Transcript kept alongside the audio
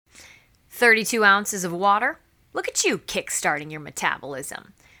32 ounces of water? Look at you kickstarting your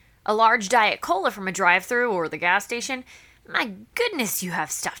metabolism. A large Diet Cola from a drive-thru or the gas station? My goodness, you have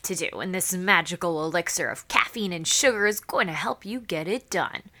stuff to do, and this magical elixir of caffeine and sugar is going to help you get it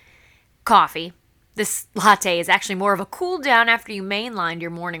done. Coffee. This latte is actually more of a cool down after you mainlined your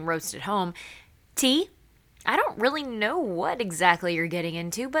morning roast at home. Tea? I don't really know what exactly you're getting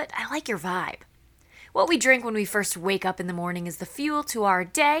into, but I like your vibe. What we drink when we first wake up in the morning is the fuel to our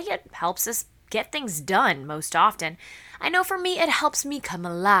day. It helps us get things done most often. I know for me, it helps me come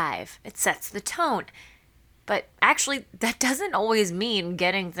alive. It sets the tone. But actually, that doesn't always mean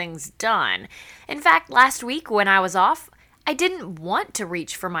getting things done. In fact, last week when I was off, I didn't want to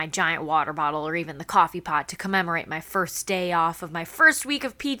reach for my giant water bottle or even the coffee pot to commemorate my first day off of my first week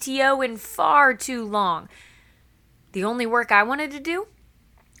of PTO in far too long. The only work I wanted to do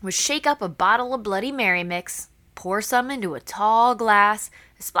was shake up a bottle of Bloody Mary mix, pour some into a tall glass,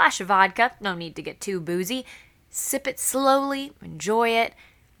 a splash of vodka, no need to get too boozy, sip it slowly, enjoy it.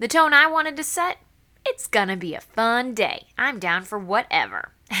 The tone I wanted to set? It's gonna be a fun day. I'm down for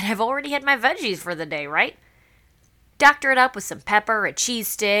whatever. And I've already had my veggies for the day, right? Doctor it up with some pepper, a cheese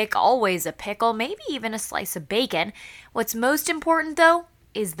stick, always a pickle, maybe even a slice of bacon. What's most important, though,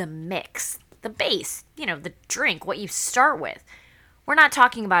 is the mix. The base, the drink, what you start with. We're not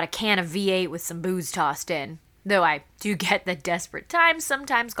talking about a can of V8 with some booze tossed in. Though I do get that desperate times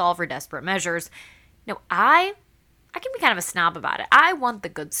sometimes call for desperate measures. No, I can be kind of a snob about it. I want the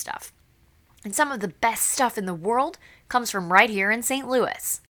good stuff. And some of the best stuff in the world comes from right here in St.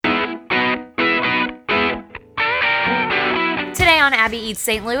 Louis. Today on Abby Eats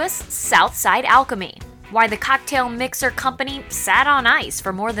St. Louis, Southside Alchemy. Why the cocktail mixer company sat on ice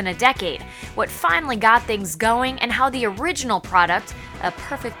for more than a decade, what finally got things going, and how the original product, a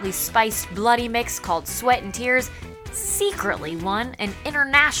perfectly spiced bloody mix called Sweat and Tears, secretly won an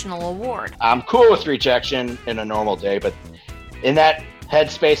international award. I'm cool with rejection in a normal day, but in that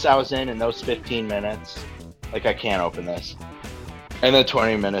headspace I was in those 15 minutes, I can't open this. And then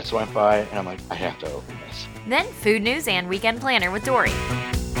 20 minutes went by, and I'm like, I have to open this. Then food news and weekend planner with Dory.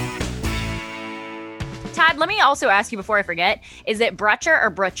 Todd, let me also ask you before I forget, is it Brutcher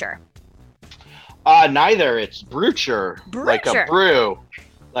or Brutcher? Neither. It's Brutcher. Like a brew.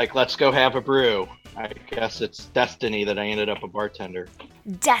 Like, let's go have a brew. I guess it's destiny that I ended up a bartender.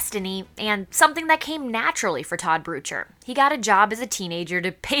 Destiny, and something that came naturally for Todd Brutcher. He got a job as a teenager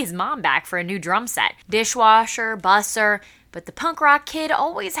to pay his mom back for a new drum set. Dishwasher, busser, but the punk rock kid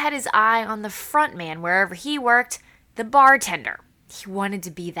always had his eye on the front man wherever he worked, the bartender. He wanted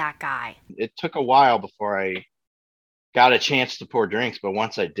to be that guy. It took a while before I got a chance to pour drinks, but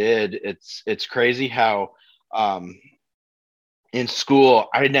once I did, it's crazy how in school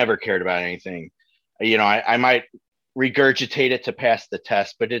I never cared about anything. I might regurgitate it to pass the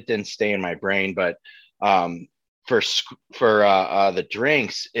test, but it didn't stay in my brain. But for the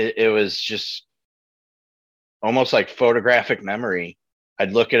drinks, it was just almost like photographic memory.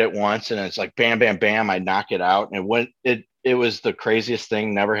 I'd look at it once and it's like bam, bam, bam. I'd knock it out, and it was the craziest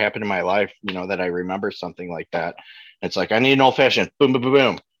thing, never happened in my life, that I remember something like that. It's like, I need an old fashioned, boom, boom, boom,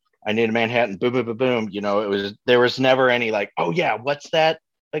 boom. I need a Manhattan, boom, boom, boom, boom. There was never any like, oh yeah, what's that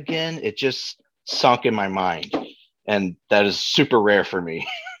again? It just sunk in my mind. And that is super rare for me.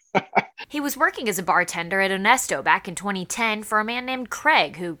 He was working as a bartender at Onesto back in 2010 for a man named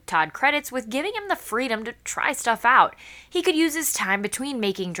Craig, who Todd credits with giving him the freedom to try stuff out. He could use his time between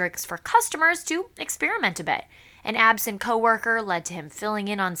making drinks for customers to experiment a bit. An absent coworker led to him filling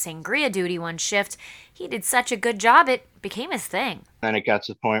in on sangria duty one shift. He did such a good job, it became his thing. And it got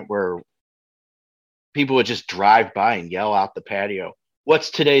to the point where people would just drive by and yell out the patio, "What's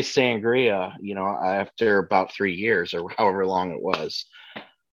today's sangria?" After about 3 years or however long it was.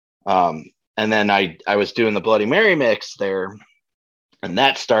 And then I was doing the Bloody Mary mix there, and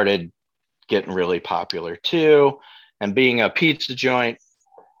that started getting really popular too. And being a pizza joint,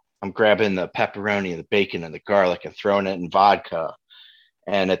 I'm grabbing the pepperoni and the bacon and the garlic and throwing it in vodka.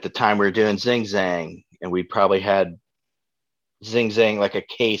 And at the time we were doing Zing Zang, and we probably had Zing Zang like a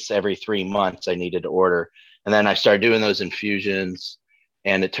case every 3 months I needed to order. And then I started doing those infusions,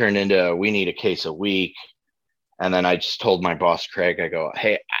 and it turned into, we need a case a week. And then I just told my boss, Craig, I go,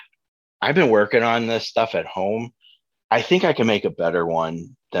 hey, I've been working on this stuff at home. I think I can make a better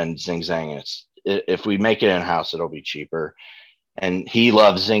one than Zing Zang. If we make it in-house, it'll be cheaper. And he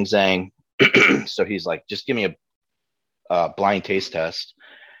loves Zing Zang. So he's like, just give me a blind taste test,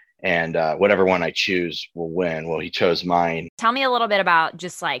 and whatever one I choose will win. Well, he chose mine. Tell me a little bit about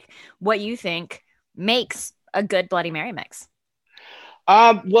just like what you think makes a good Bloody Mary mix.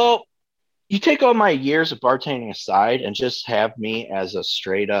 Well, you take all my years of bartending aside and just have me as a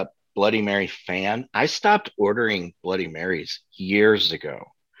straight up Bloody Mary fan. I stopped ordering Bloody Marys years ago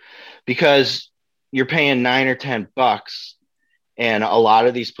because you're paying $9 or $10, and a lot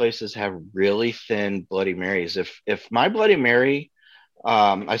of these places have really thin Bloody Marys. If my Bloody Mary,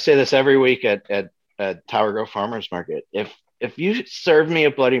 I say this every week at Tower Grove Farmers Market, if you serve me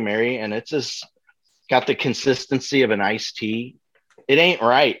a Bloody Mary and it's just got the consistency of an iced tea, it ain't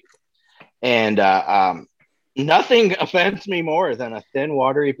right. And nothing offends me more than a thin,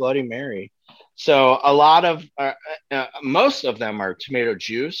 watery Bloody Mary. So a lot of, most of them are tomato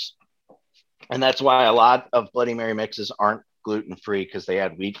juice. And that's why a lot of Bloody Mary mixes aren't gluten-free, because they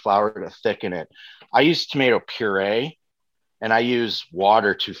add wheat flour to thicken it. I use tomato puree and I use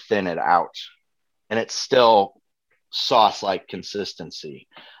water to thin it out. And it's still sauce-like consistency.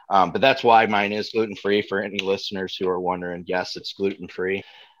 But that's why mine is gluten-free, for any listeners who are wondering. Yes, it's gluten-free.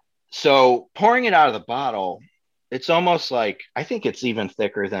 So pouring it out of the bottle, it's almost like, I think it's even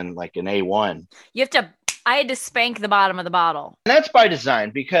thicker than like an A1. I had to spank the bottom of the bottle. And that's by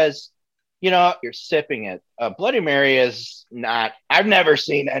design, because, you're sipping it. Bloody Mary is not, I've never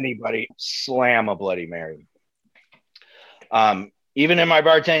seen anybody slam a Bloody Mary. Even in my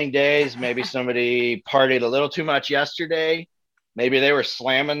bartending days, maybe somebody partied a little too much yesterday. Maybe they were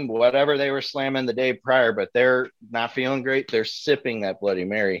slamming whatever they were slamming the day prior, but they're not feeling great. They're sipping that Bloody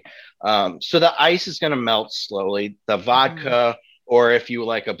Mary. So the ice is going to melt slowly. The vodka, or if you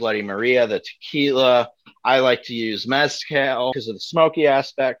like a Bloody Maria, the tequila, I like to use mezcal because of the smoky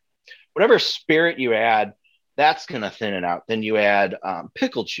aspect. Whatever spirit you add, that's going to thin it out. Then you add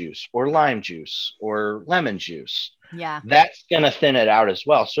pickle juice or lime juice or lemon juice. Yeah. That's going to thin it out as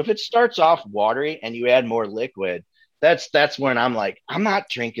well. So if it starts off watery and you add more liquid, that's when I'm like, I'm not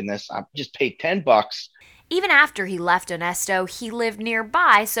drinking this. I just paid $10. Even after he left Onesto, he lived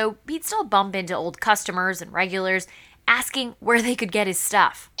nearby, so he'd still bump into old customers and regulars asking where they could get his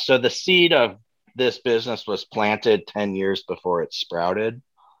stuff. So the seed of this business was planted 10 years before it sprouted.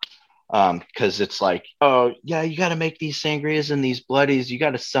 Because it's like, oh, yeah, you got to make these sangrias and these bloodies. You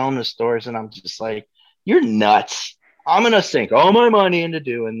got to sell them to stores. And I'm just like, you're nuts. I'm going to sink all my money into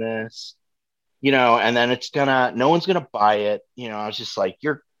doing this. And then no one's going to buy it. I was just like,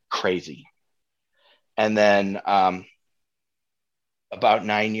 you're crazy. And then about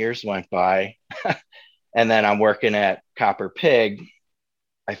 9 years went by. And then I'm working at Copper Pig.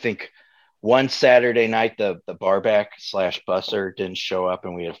 I think one Saturday night, the barback / busser didn't show up,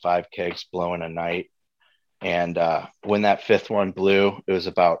 and we had 5 kegs blowing a night. And when that 5th one blew, it was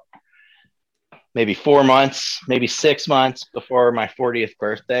about maybe 4 months, maybe 6 months before my 40th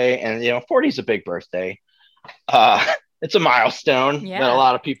birthday. And, 40 is a big birthday. It's a milestone that a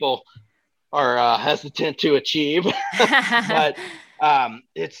lot of people are hesitant to achieve. But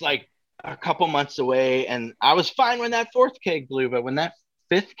it's like a couple months away, and I was fine when that 4th keg blew. But when that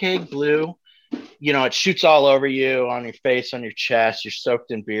 5th keg blew, it shoots all over you, on your face, on your chest. You're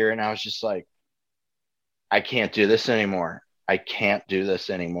soaked in beer. And I was just like, I can't do this anymore. I can't do this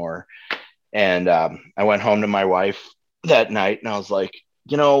anymore. And I went home to my wife that night, and I was like,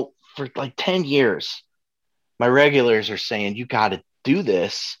 for like 10 years, my regulars are saying, you got to do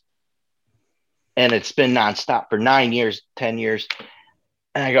this. And it's been nonstop for 9 years, 10 years.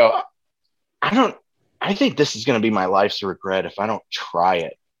 And I go, I think this is going to be my life's regret if I don't try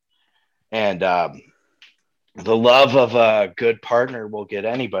it. And the love of a good partner will get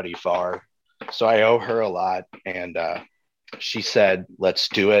anybody far. So I owe her a lot. And she said, let's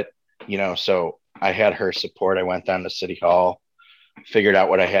do it. So I had her support. I went down to City Hall, figured out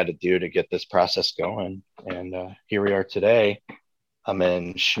what I had to do to get this process going. And here we are today. I'm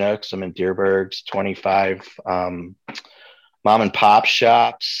in Schnucks. I'm in Deerbergs, 25 mom and pop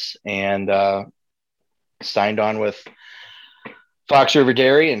shops, and signed on with Fox River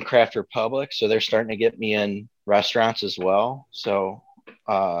Dairy and Craft Republic. So they're starting to get me in restaurants as well. So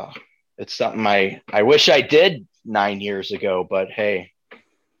it's something I wish I did 9 years ago, but hey,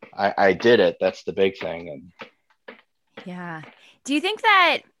 I did it. That's the big thing. And yeah. Do you think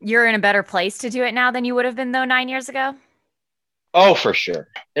that you're in a better place to do it now than you would have been, though, 9 years ago? Oh, for sure.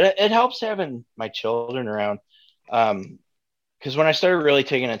 It helps having my children around. Because when I started really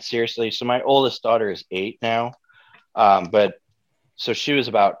taking it seriously, so my oldest daughter is 8 now. But so she was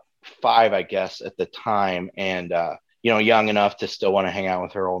about 5, I guess, at the time. And, young enough to still want to hang out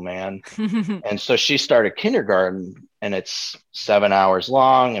with her old man. And so she started kindergarten, and it's 7 hours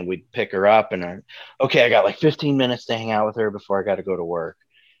long, and we'd pick her up and okay, I got like 15 minutes to hang out with her before I got to go to work.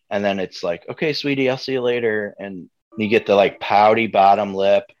 And then it's like, okay, sweetie, I'll see you later. And you get the like pouty bottom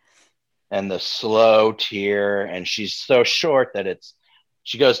lip and the slow tear. And she's so short that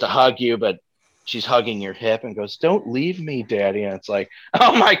she goes to hug you, but she's hugging your hip and goes, "Don't leave me, Daddy." And it's like,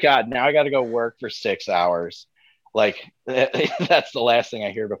 oh my God, now I got to go work for 6 hours. Like that's the last thing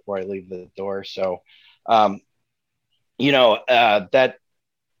I hear before I leave the door. So, that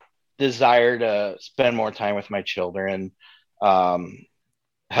desire to spend more time with my children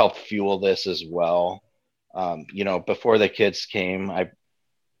helped fuel this as well. Before the kids came, I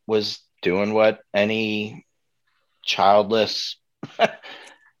was doing what any childless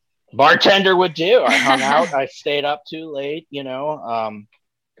bartender would do. I hung out, I stayed up too late,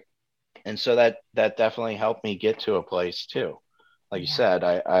 and so that definitely helped me get to a place too. Like you said,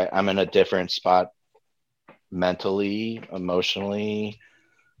 I'm in a different spot mentally, emotionally,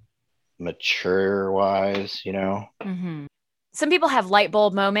 mature wise, Mm-hmm. Some people have light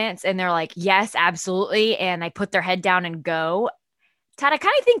bulb moments and they're like, yes, absolutely. And they put their head down and go. Todd, I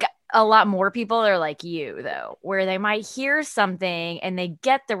kind of think a lot more people are like you, though, where they might hear something and they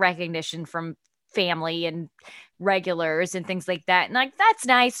get the recognition from family and regulars and things like that. And like, that's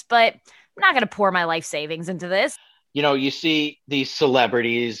nice, but I'm not going to pour my life savings into this. You see these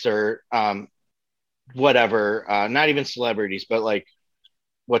celebrities or whatever, not even celebrities, but like,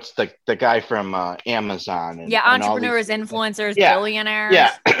 what's the guy from Amazon? And entrepreneurs, influencers, billionaires.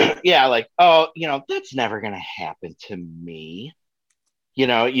 Yeah. Yeah. Like, oh, that's never going to happen to me.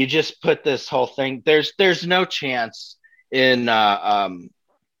 You just put this whole thing. There's no chance in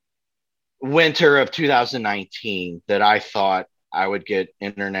winter of 2019 that I thought I would get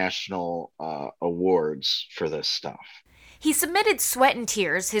international awards for this stuff. He submitted Sweat and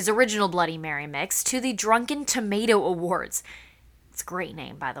Tears, his original Bloody Mary mix, to the Drunken Tomato Awards. It's a great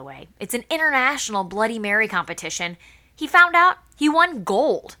name, by the way. It's an international Bloody Mary competition. He found out he won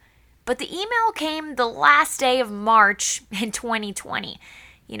gold. But the email came the last day of March in 2020.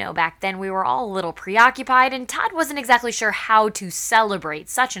 Back then we were all a little preoccupied, and Todd wasn't exactly sure how to celebrate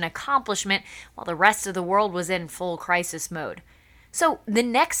such an accomplishment while the rest of the world was in full crisis mode. So the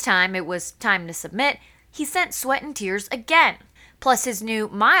next time it was time to submit, he sent Sweat and Tears again, plus his new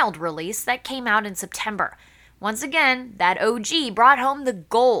mild release that came out in September. Once again, that OG brought home the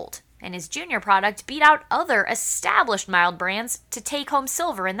gold, and his junior product beat out other established mild brands to take home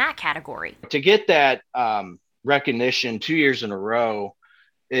silver in that category. To get that recognition 2 years in a row,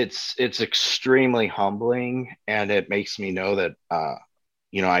 it's extremely humbling, and it makes me know that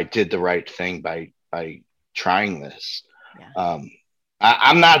I did the right thing by trying this. Yeah.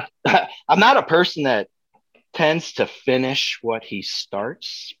 I'm not a person that tends to finish what he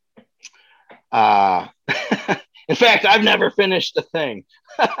starts. In fact, I've never finished a thing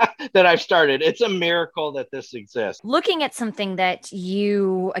that I've started. It's a miracle that this exists. Looking at something that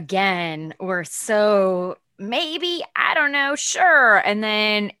you, again, were so maybe, I don't know, sure. And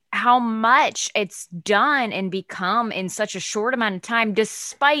then how much it's done and become in such a short amount of time,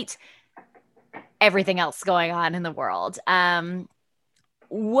 despite everything else going on in the world.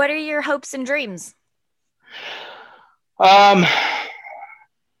 What are your hopes and dreams?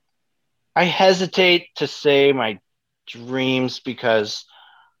 I hesitate to say my dreams because,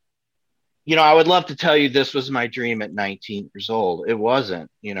 I would love to tell you this was my dream at 19 years old. It wasn't,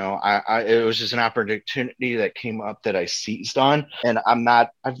 it was just an opportunity that came up that I seized on. And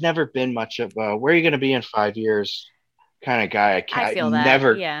I've never been much of a, where are you going to be in 5 years kind of guy. I feel that.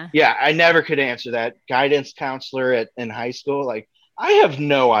 Never, yeah, I never could answer that. Guidance counselor in high school, like, I have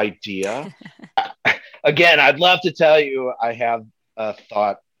no idea. Again, I'd love to tell you I have a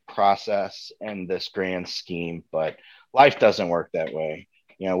thought process in this grand scheme, but life doesn't work that way.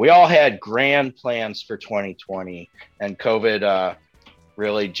 We all had grand plans for 2020, and COVID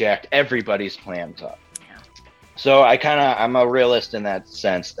really jacked everybody's plans up. Yeah. So I'm a realist in that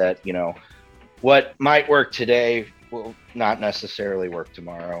sense that, what might work today will not necessarily work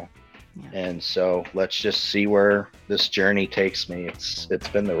tomorrow. Yeah. And so let's just see where this journey takes me. It's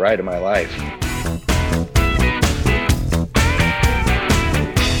been the ride of my life.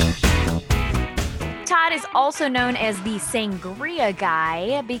 Todd is also known as the Sangria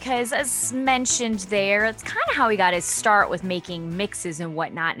Guy because, as mentioned there, it's kind of how he got his start with making mixes and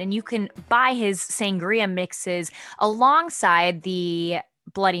whatnot. And you can buy his Sangria mixes alongside the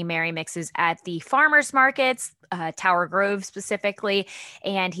Bloody Mary mixes at the farmers markets, Tower Grove specifically,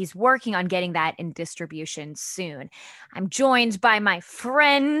 and he's working on getting that in distribution soon. I'm joined by my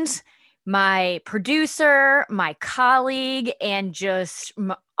friend, my producer, my colleague, and just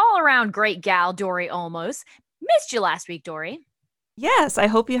all-around great gal, Dory Olmos. Missed you last week, Dory. Yes, I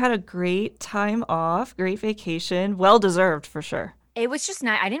hope you had a great time off, great vacation. Well-deserved, for sure. It was just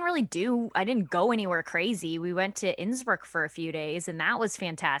not, I didn't go anywhere crazy. We went to Innsbruck for a few days and that was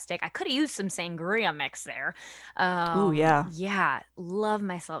fantastic. I could have used some sangria mix there. Ooh, yeah. Yeah, love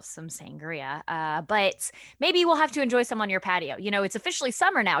myself some sangria. But maybe we'll have to enjoy some on your patio. You know, it's officially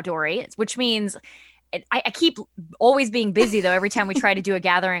summer now, Dory, which means I keep always being busy though every time we try to do a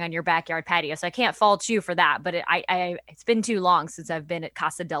gathering on your backyard patio. So I can't fault you for that, but it's been too long since I've been at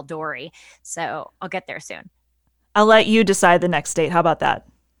Casa del Dory. So I'll get there soon. I'll let you decide the next date. How about that?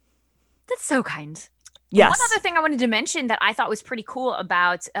 That's so kind. Yes. One other thing I wanted to mention that I thought was pretty cool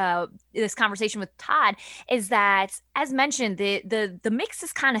about this conversation with Todd is that, as mentioned, the mix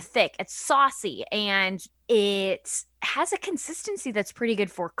is kind of thick. It's saucy and it has a consistency that's pretty good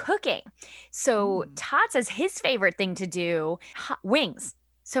for cooking. So Todd says his favorite thing to do, wings.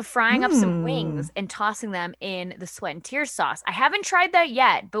 So frying up some wings and tossing them in the sweat and tears sauce. I haven't tried that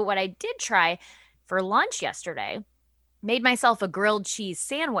yet, but what I did try for lunch yesterday, made myself a grilled cheese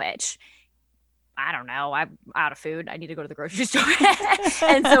sandwich. I don't know. I'm out of food. I need to go to the grocery store.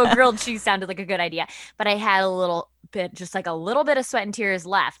 And so a grilled cheese sounded like a good idea. But I had a little bit of sweat and tears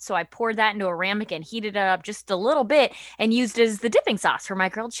left. So I poured that into a ramekin, heated it up just a little bit, and used it as the dipping sauce for my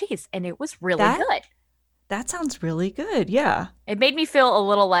grilled cheese. And it was really good. That sounds really good. Yeah. It made me feel a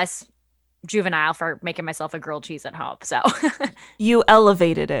little less juvenile for making myself a grilled cheese at home. So you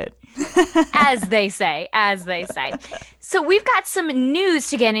elevated it. as they say. So we've got some news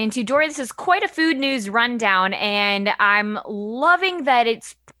to get into. Dory, this is quite a food news rundown, and I'm loving that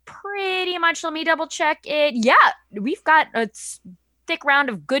it's pretty much, let me double check it. Yeah, we've got a thick round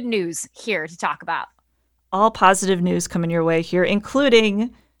of good news here to talk about. All positive news coming your way here,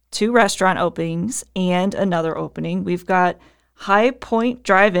 including 2 restaurant openings and another opening. We've got High Point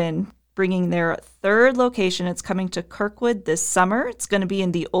Drive-In bringing their 3rd location. It's coming to Kirkwood this summer. It's going to be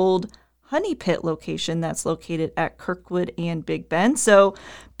in the old Honey Pit location that's located at Kirkwood and Big Bend. So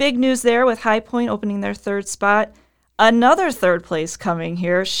big news there with High Point opening their 3rd spot. Another 3rd place coming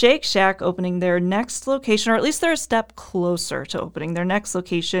here, Shake Shack opening their next location, or at least they're a step closer to opening their next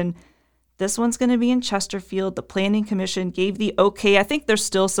location. This one's going to be in Chesterfield. The Planning Commission gave the okay. I think there's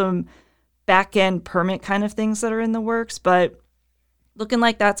still some back-end permit kind of things that are in the works, but looking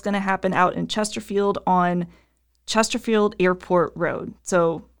like that's going to happen out in Chesterfield on Chesterfield Airport Road.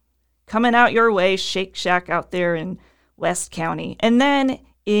 So coming out your way, Shake Shack out there in West County. And then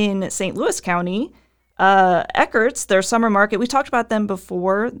in St. Louis County, Eckert's, their summer market, we talked about them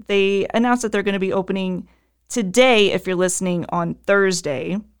before. They announced that they're going to be opening today, if you're listening, on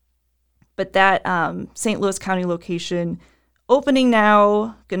Thursday. But that St. Louis County location opening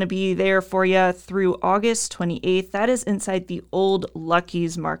now, going to be there for you through August 28th. That is inside the old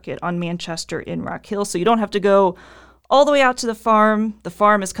Lucky's Market on Manchester in Rock Hill. So you don't have to go all the way out to the farm. The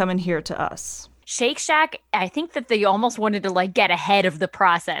farm is coming here to us. Shake Shack, I think that they almost wanted to get ahead of the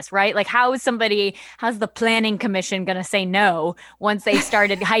process, right? Like how's the Planning Commission going to say no once they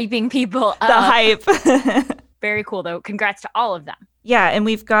started hyping people up? The hype. Very cool though. Congrats to all of them. Yeah, and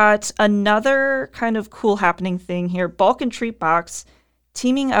we've got another kind of cool happening thing here. Balkan Treat Box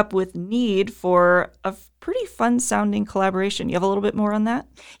teaming up with Need for a pretty fun sounding collaboration. You have a little bit more on that?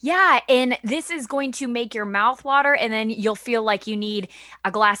 Yeah, and this is going to make your mouth water, and then you'll feel like you need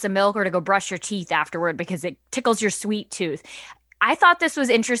a glass of milk or to go brush your teeth afterward because it tickles your sweet tooth. I thought this was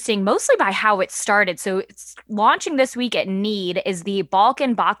interesting, mostly by how it started. So it's launching this week at Need is the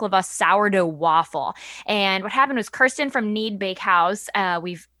Balkan Baklava Sourdough Waffle. And what happened was Kirsten from Need Bakehouse,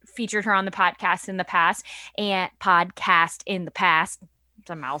 we've featured her on the podcast in the past, it's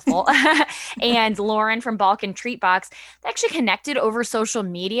a mouthful, and Lauren from Balkan Treat Box, they actually connected over social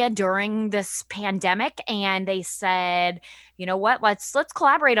media during this pandemic, and they said, you know what, let's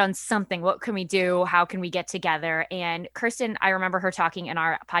collaborate on something. What can we do? How can we get together? And Kirsten, I remember her talking in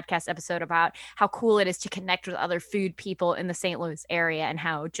our podcast episode about how cool it is to connect with other food people in the St. Louis area and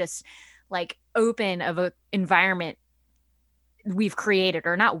how just open of an environment we've created,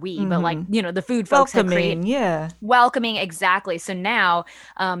 or not we, but the food folks have created. Yeah. Welcoming, exactly. So now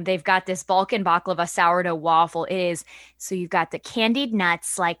they've got this Balkan Baklava Sourdough Waffle. So you've got the candied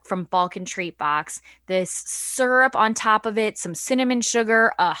nuts from Balkan Treat Box, this syrup on top of it, some cinnamon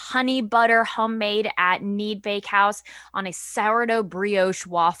sugar, a honey butter homemade at Need Bakehouse on a sourdough brioche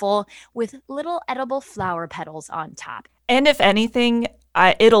waffle with little edible flower petals on top. And if anything,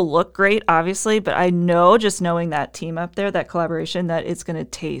 it'll look great, obviously, but I know, just knowing that team up there, that collaboration, that it's going to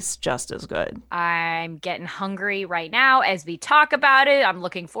taste just as good. I'm getting hungry right now as we talk about it. I'm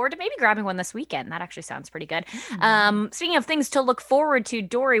looking forward to maybe grabbing one this weekend. That actually sounds pretty good. Speaking of things to look forward to,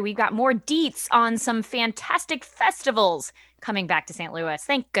 Dory, we've got more deets on some fantastic festivals coming back to St. Louis.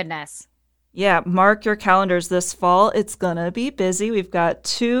 Thank goodness. Yeah, mark your calendars this fall. It's going to be busy. We've got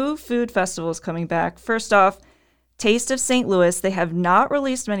 2 food festivals coming back. First off, Taste of St. Louis. They have not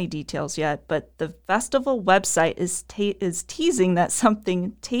released many details yet, but the festival website is teasing that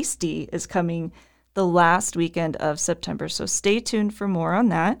something tasty is coming the last weekend of September. So stay tuned for more on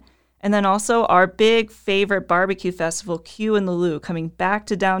that. And then also our big favorite barbecue festival, Q in the Lou, coming back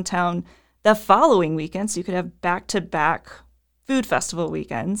to downtown the following weekend. So you could have back-to-back food festival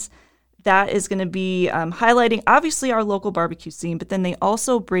weekends. That is going to be highlighting, obviously, our local barbecue scene, but then they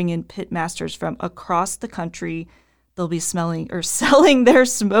also bring in pit masters from across the country. They'll be smelling or selling their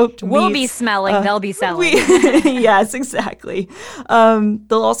smoked meats. We'll be smelling, they'll be selling. Yes, exactly. They'll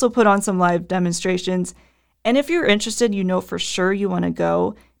also put on some live demonstrations. And if you're interested, you know for sure you want to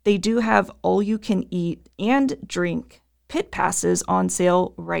go, they do have all-you-can-eat and drink pit passes on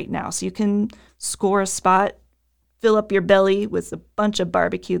sale right now. So you can score a spot, fill up your belly with a bunch of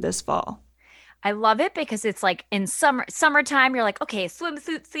barbecue this fall. I love it because it's like in summertime, you're like, okay,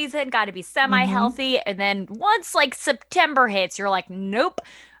 swimsuit season, got to be semi-healthy. And then once like September hits, you're like, nope,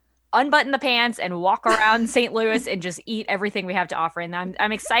 unbutton the pants and walk around St. Louis and just eat everything we have to offer. And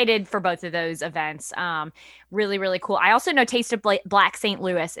I'm excited for both of those events. Really, really cool. I also know Taste of Black St.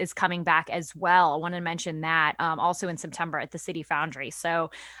 Louis is coming back as well. I want to mention that also in September at the City Foundry.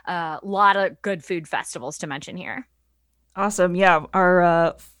 So a lot of good food festivals to mention here. Awesome. Yeah,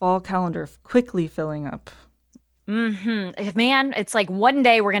 our fall calendar quickly filling up. Mm-hmm. Man, it's like one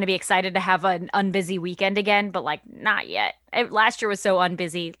day we're going to be excited to have an unbusy weekend again, but like not yet. Last year was so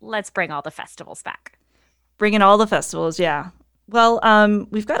unbusy. Let's bring all the festivals back. Bringing all the festivals, yeah. Well,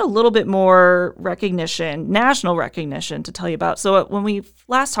 we've got a little bit more recognition, national recognition to tell you about. So when we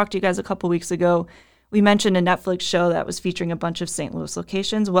last talked to you guys a couple weeks ago, we mentioned a Netflix show that was featuring a bunch of St. Louis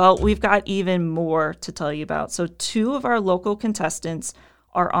locations. Well, we've got even more to tell you about. So 2 of our local contestants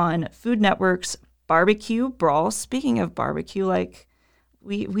are on Food Network's Barbecue Brawl. Speaking of barbecue, like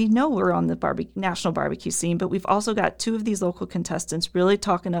we know we're on the national barbecue scene, but we've also got 2 of these local contestants really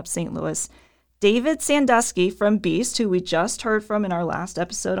talking up St. Louis. David Sandusky from Beast, who we just heard from in our last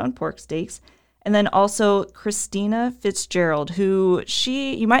episode on pork steaks, and then also Christina Fitzgerald, who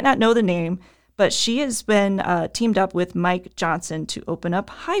you might not know the name, but she has been teamed up with Mike Johnson to open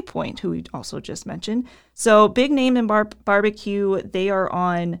up High Point, who we also just mentioned. So big name in barbecue. They are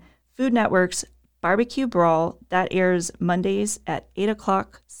on Food Network's Barbecue Brawl. That airs Mondays at 8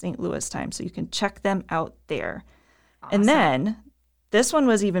 o'clock St. Louis time. So you can check them out there. Awesome. And then this one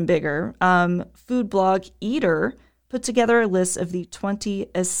was even bigger. Food blog Eater put together a list of the 20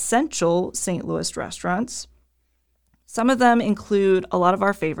 essential St. Louis restaurants. Some of them include a lot of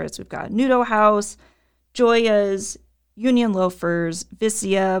our favorites. We've got Nudo House, Joya's, Union Loafers,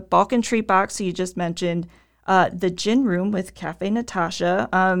 Vicia, Balkan Treat Box, who you just mentioned, the Gin Room with Cafe Natasha.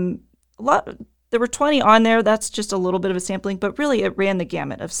 There were 20 on there. That's just a little bit of a sampling, but really it ran the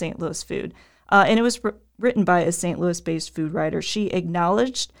gamut of St. Louis food. And it was written by a St. Louis-based food writer. She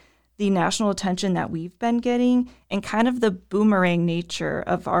acknowledged the national attention that we've been getting and kind of the boomerang nature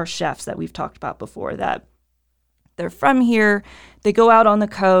of our chefs that we've talked about before, that they're from here, they go out on the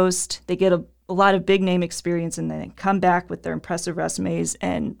coast, they get a lot of big name experience, and then come back with their impressive resumes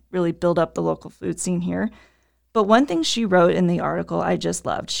and really build up the local food scene here. But one thing she wrote in the article I just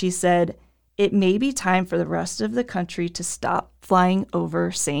loved. She said, "It may be time for the rest of the country to stop flying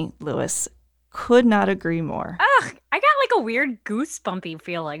over St. Louis." Could not agree more. Ugh, I got like a weird goosebumpy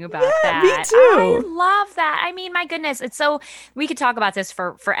feeling about that. Me too. I love that. I mean, my goodness, it's so, we could talk about this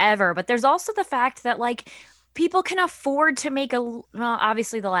for forever, but there's also the fact that like people can afford to make well,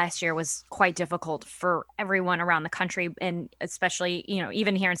 obviously the last year was quite difficult for everyone around the country, and especially,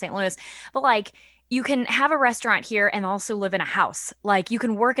 even here in St. Louis, but like you can have a restaurant here and also live in a house. Like you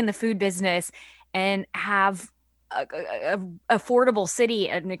can work in the food business and have a affordable city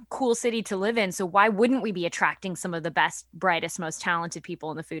and a cool city to live in. So why wouldn't we be attracting some of the best, brightest, most talented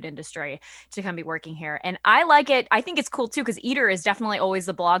people in the food industry to come be working here? And I like it. I think it's cool too, because Eater is definitely always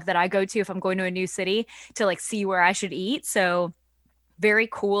the blog that I go to if I'm going to a new city to like see where I should eat. So very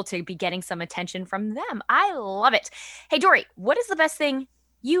cool to be getting some attention from them. I love it. Hey, Dory, what is the best thing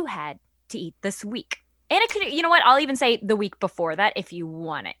you had to eat this week? And it could, you know what? I'll even say the week before that if you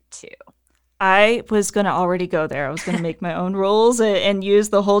want it to. I was going to already go there. I was going to make my own rules and use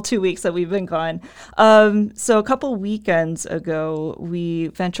the whole 2 weeks that we've been gone. So a couple weekends ago, we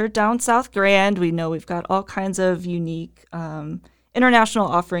ventured down South Grand. We know we've got all kinds of unique international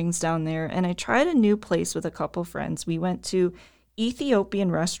offerings down there. And I tried a new place with a couple friends. We went to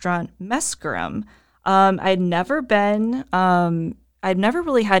Ethiopian restaurant Meskerim. I'd never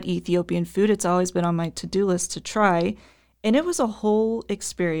really had Ethiopian food. It's always been on my to-do list to try. And it was a whole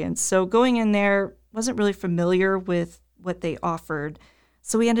experience. So going in there, wasn't really familiar with what they offered.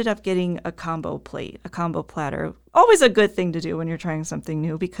 So we ended up getting a combo plate, a combo platter. Always a good thing to do when you're trying something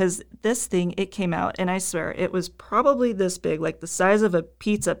new, because this thing, it came out, and I swear, it was probably this big, like the size of a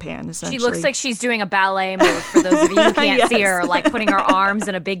pizza pan, essentially. She looks like she's doing a ballet move, for those of you who can't Yes. see her, like putting her arms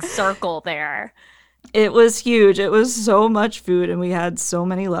in a big circle there. It was huge. It was so much food, and we had so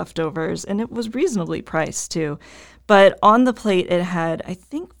many leftovers, and it was reasonably priced too. But on the plate, it had, I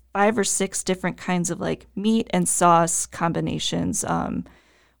think, 5 or 6 different kinds of like meat and sauce combinations,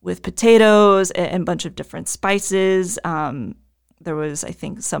 with potatoes and a bunch of different spices. There was, I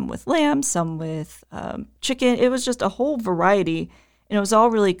think, some with lamb, some with chicken. It was just a whole variety, and it was all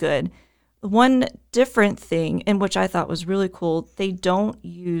really good. One different thing, and which I thought was really cool, they don't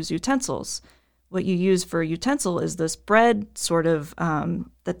use utensils. What you use for a utensil is this bread sort of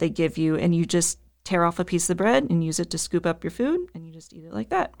that they give you, and you just tear off a piece of bread and use it to scoop up your food, and you just eat it like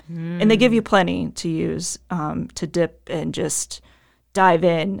that. And they give you plenty to use to dip and just dive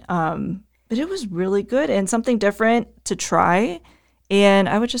in. But it was really good and something different to try. And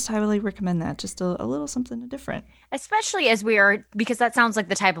I would just highly recommend that. Just a little something different. Especially as we are, because that sounds like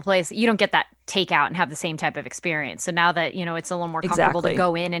the type of place you don't get that takeout and have the same type of experience. So now that, it's a little more comfortable Exactly. to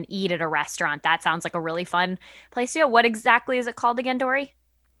go in and eat at a restaurant, that sounds like a really fun place to go. What exactly is it called again, Dory?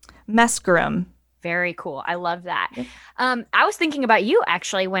 Mescarum. Very cool. I love that. I was thinking about you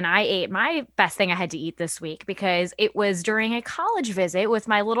actually when I ate my best thing I had to eat this week, because it was during a college visit with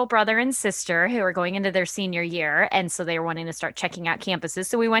my little brother and sister who are going into their senior year. And so they were wanting to start checking out campuses.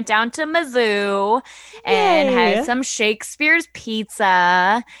 So we went down to Mizzou and Yay. had some Shakespeare's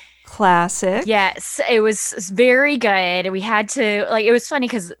pizza. Classic. Yes, it was very good. We had to, it was funny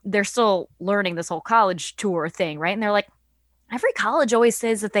because they're still learning this whole college tour thing, right? And they're like, every college always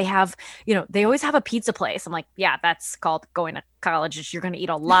says that they have, they always have a pizza place. I'm like, yeah, that's called going to college. You're going to eat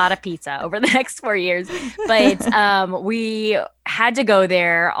a lot of pizza over the next 4 years. But we had to go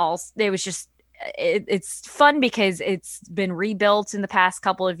there. It was just, it's fun because it's been rebuilt in the past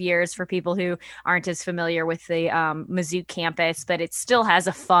couple of years for people who aren't as familiar with the Mizzou campus, but it still has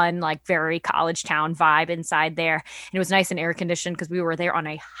a fun, very college town vibe inside there. And it was nice and air conditioned because we were there on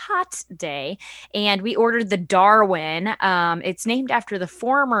a hot day, and we ordered the Darwin. It's named after the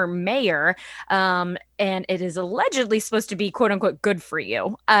former mayor. And it is allegedly supposed to be quote unquote good for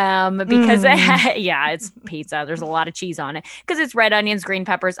you. Because it's pizza. There's a lot of cheese on it because it's red onions, green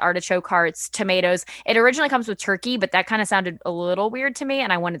peppers, artichoke hearts, tomatoes. It originally comes with turkey, but that kind of sounded a little weird to me,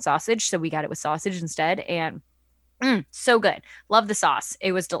 and I wanted sausage. So we got it with sausage instead. And so good. Love the sauce.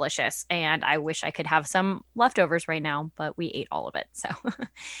 It was delicious. And I wish I could have some leftovers right now, but we ate all of it. So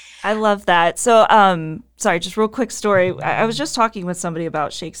I love that. So, sorry, just real quick story. I was just talking with somebody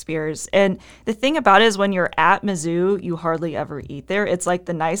about Shakespeare's, and the thing about it is when you're at Mizzou, you hardly ever eat there. It's like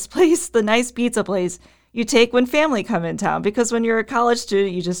the nice place, the nice pizza place you take when family come in town, because when you're a college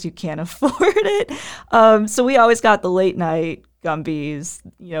student, you can't afford it. So we always got the late night Gumby's,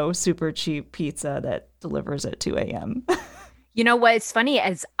 super cheap pizza that delivers at 2 a.m. You know what's funny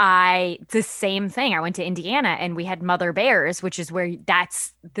is the same thing. I went to Indiana and we had Mother Bears, which is where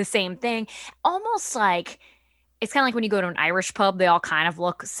that's the same thing. Almost like, it's kind of like when you go to an Irish pub, they all kind of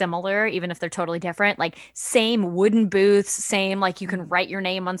look similar, even if they're totally different. Like same wooden booths, same, you can write your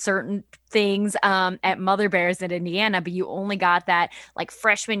name on certain things at Mother Bears in Indiana, but you only got that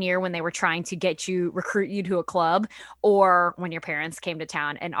freshman year when they were trying to recruit you to a club, or when your parents came to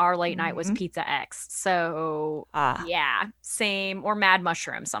town. And our late night was Pizza X. So yeah, same, or Mad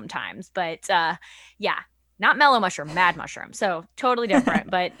Mushroom sometimes. But yeah. Not mellow mushroom, mad mushroom. So totally different.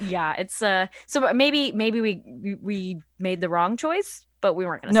 But yeah, it's so maybe we made the wrong choice, but we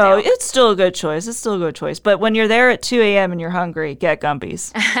weren't going to No, stay. it's still a good choice. It's still a good choice. But when you're there at 2 a.m. and you're hungry, get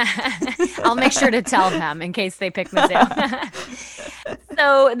Gumby's. I'll make sure to tell them in case they pick Mizzou.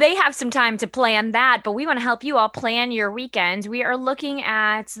 So they have some time to plan that, but we want to help you all plan your weekend. We are looking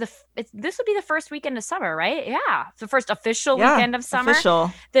at this would be the first weekend of summer, right? Yeah. The first official weekend of summer.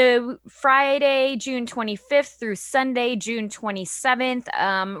 Official. The Friday, June 25th through Sunday, June 27th.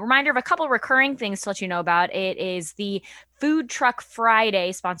 Reminder of a couple recurring things to let you know about. It is the Food Truck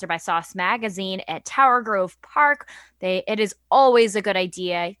Friday, sponsored by Sauce Magazine at Tower Grove Park. It is always a good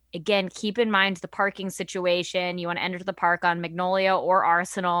idea. Again, keep in mind the parking situation. You want to enter the park on Magnolia or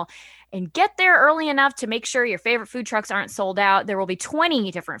Arsenal, and get there early enough to make sure your favorite food trucks aren't sold out. There will be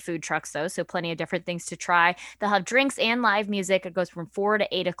 20 different food trucks, though, so plenty of different things to try. They'll have drinks and live music. It goes from 4 to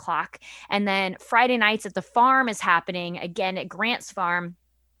 8 o'clock. And then Friday nights at the farm is happening, again, at Grant's Farm.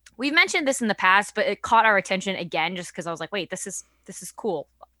 We've mentioned this in the past, but it caught our attention again just because I was like, wait, this is cool.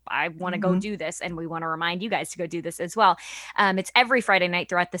 I want to go do this, and we want to remind you guys to go do this as well. It's every Friday night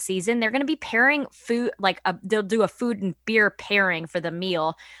throughout the season. They're going to be pairing food, they'll do a food and beer pairing for the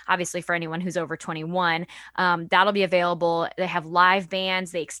meal, obviously for anyone who's over 21. That'll be available. They have live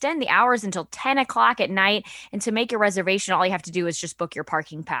bands. They extend the hours until 10 o'clock at night. And to make a reservation, all you have to do is just book your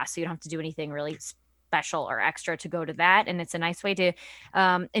parking pass. So you don't have to do anything really special or extra to go to that. And it's a nice way to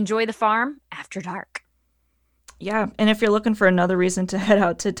enjoy the farm after dark. Yeah, and if you're looking for another reason to head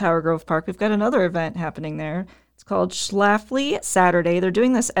out to Tower Grove Park, we've got another event happening there. It's called Schlafly Saturday. They're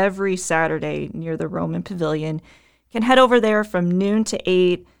doing this every Saturday near the Roman Pavilion. You can head over there from noon to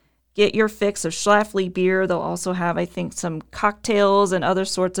 8, get your fix of Schlafly beer. They'll also have, I think, some cocktails and other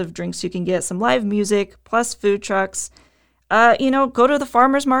sorts of drinks you can get, some live music, plus food trucks. Go to the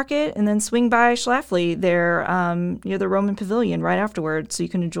farmer's market and then swing by Schlafly there near the Roman Pavilion right afterwards, so you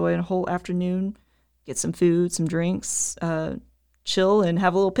can enjoy a whole afternoon. Get some food, some drinks, chill, and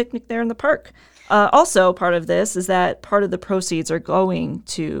have a little picnic there in the park. Also, part of this is that part of the proceeds are going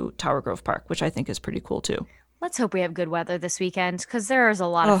to Tower Grove Park, which I think is pretty cool, too. Let's hope we have good weather this weekend, because there's a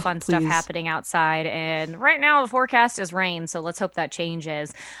lot of fun stuff happening outside. And right now the forecast is rain, so let's hope that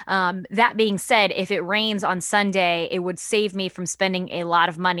changes. That being said, if it rains on Sunday, it would save me from spending a lot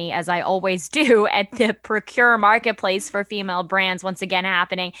of money, as I always do, at the Procure Marketplace for female brands, once again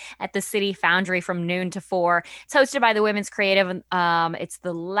happening at the City Foundry from noon to 4. It's hosted by the Women's Creative. It's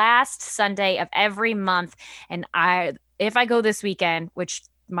the last Sunday of every month. And if I go this weekend, which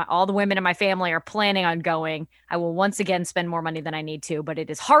all the women in my family are planning on going, I will once again spend more money than I need to, but it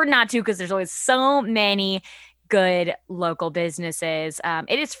is hard not to, because there's always so many good local businesses.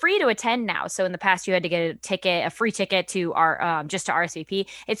 It is free to attend now. So in the past, you had to get a free ticket to our just to RSVP.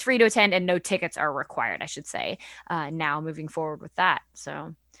 It's free to attend, and no tickets are required, I should say, now moving forward with that. So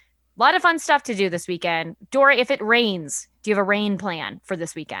a lot of fun stuff to do this weekend. Dory, if it rains, do you have a rain plan for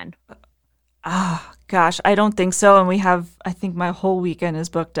this weekend? Gosh, I don't think so. And I think my whole weekend is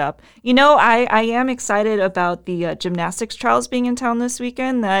booked up. I am excited about the gymnastics trials being in town this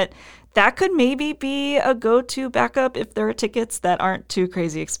weekend. That could maybe be a go-to backup if there are tickets that aren't too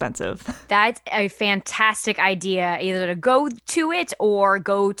crazy expensive. That's a fantastic idea, either to go to it or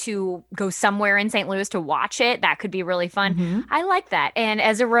go somewhere in St. Louis to watch it. That could be really fun. Mm-hmm. I like that. And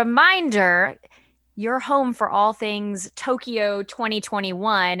as a reminder, you're home for all things Tokyo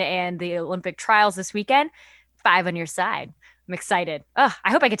 2021 and the Olympic trials this weekend. 5 on your side. I'm excited. I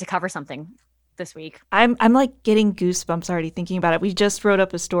hope I get to cover something this week. I'm like getting goosebumps already thinking about it. We just wrote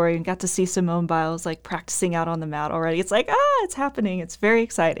up a story and got to see Simone Biles like practicing out on the mat already. It's like, it's happening. It's very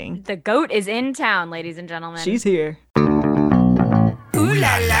exciting. The GOAT is in town, ladies and gentlemen. She's here. Ooh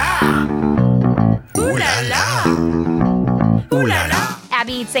la la. Ooh la la. Ooh la la.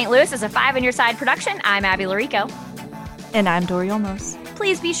 Abby Eats St. Louis is a 5 on Your Side production. I'm Abby Larico. And I'm Dory Olmos.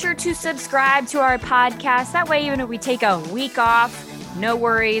 Please be sure to subscribe to our podcast. That way, even if we take a week off, no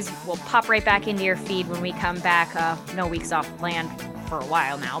worries. We'll pop right back into your feed when we come back. No weeks off planned for a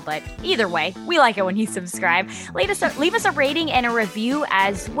while now, but either way, we like it when you subscribe. Leave us a rating and a review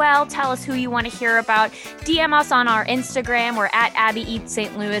as well. Tell us who you want to hear about. DM us on our Instagram. We're at Abby Eats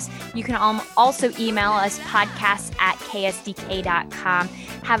St. Louis. You can also email us podcasts@ksdk.com.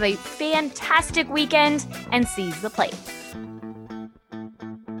 Have a fantastic weekend and seize the plate.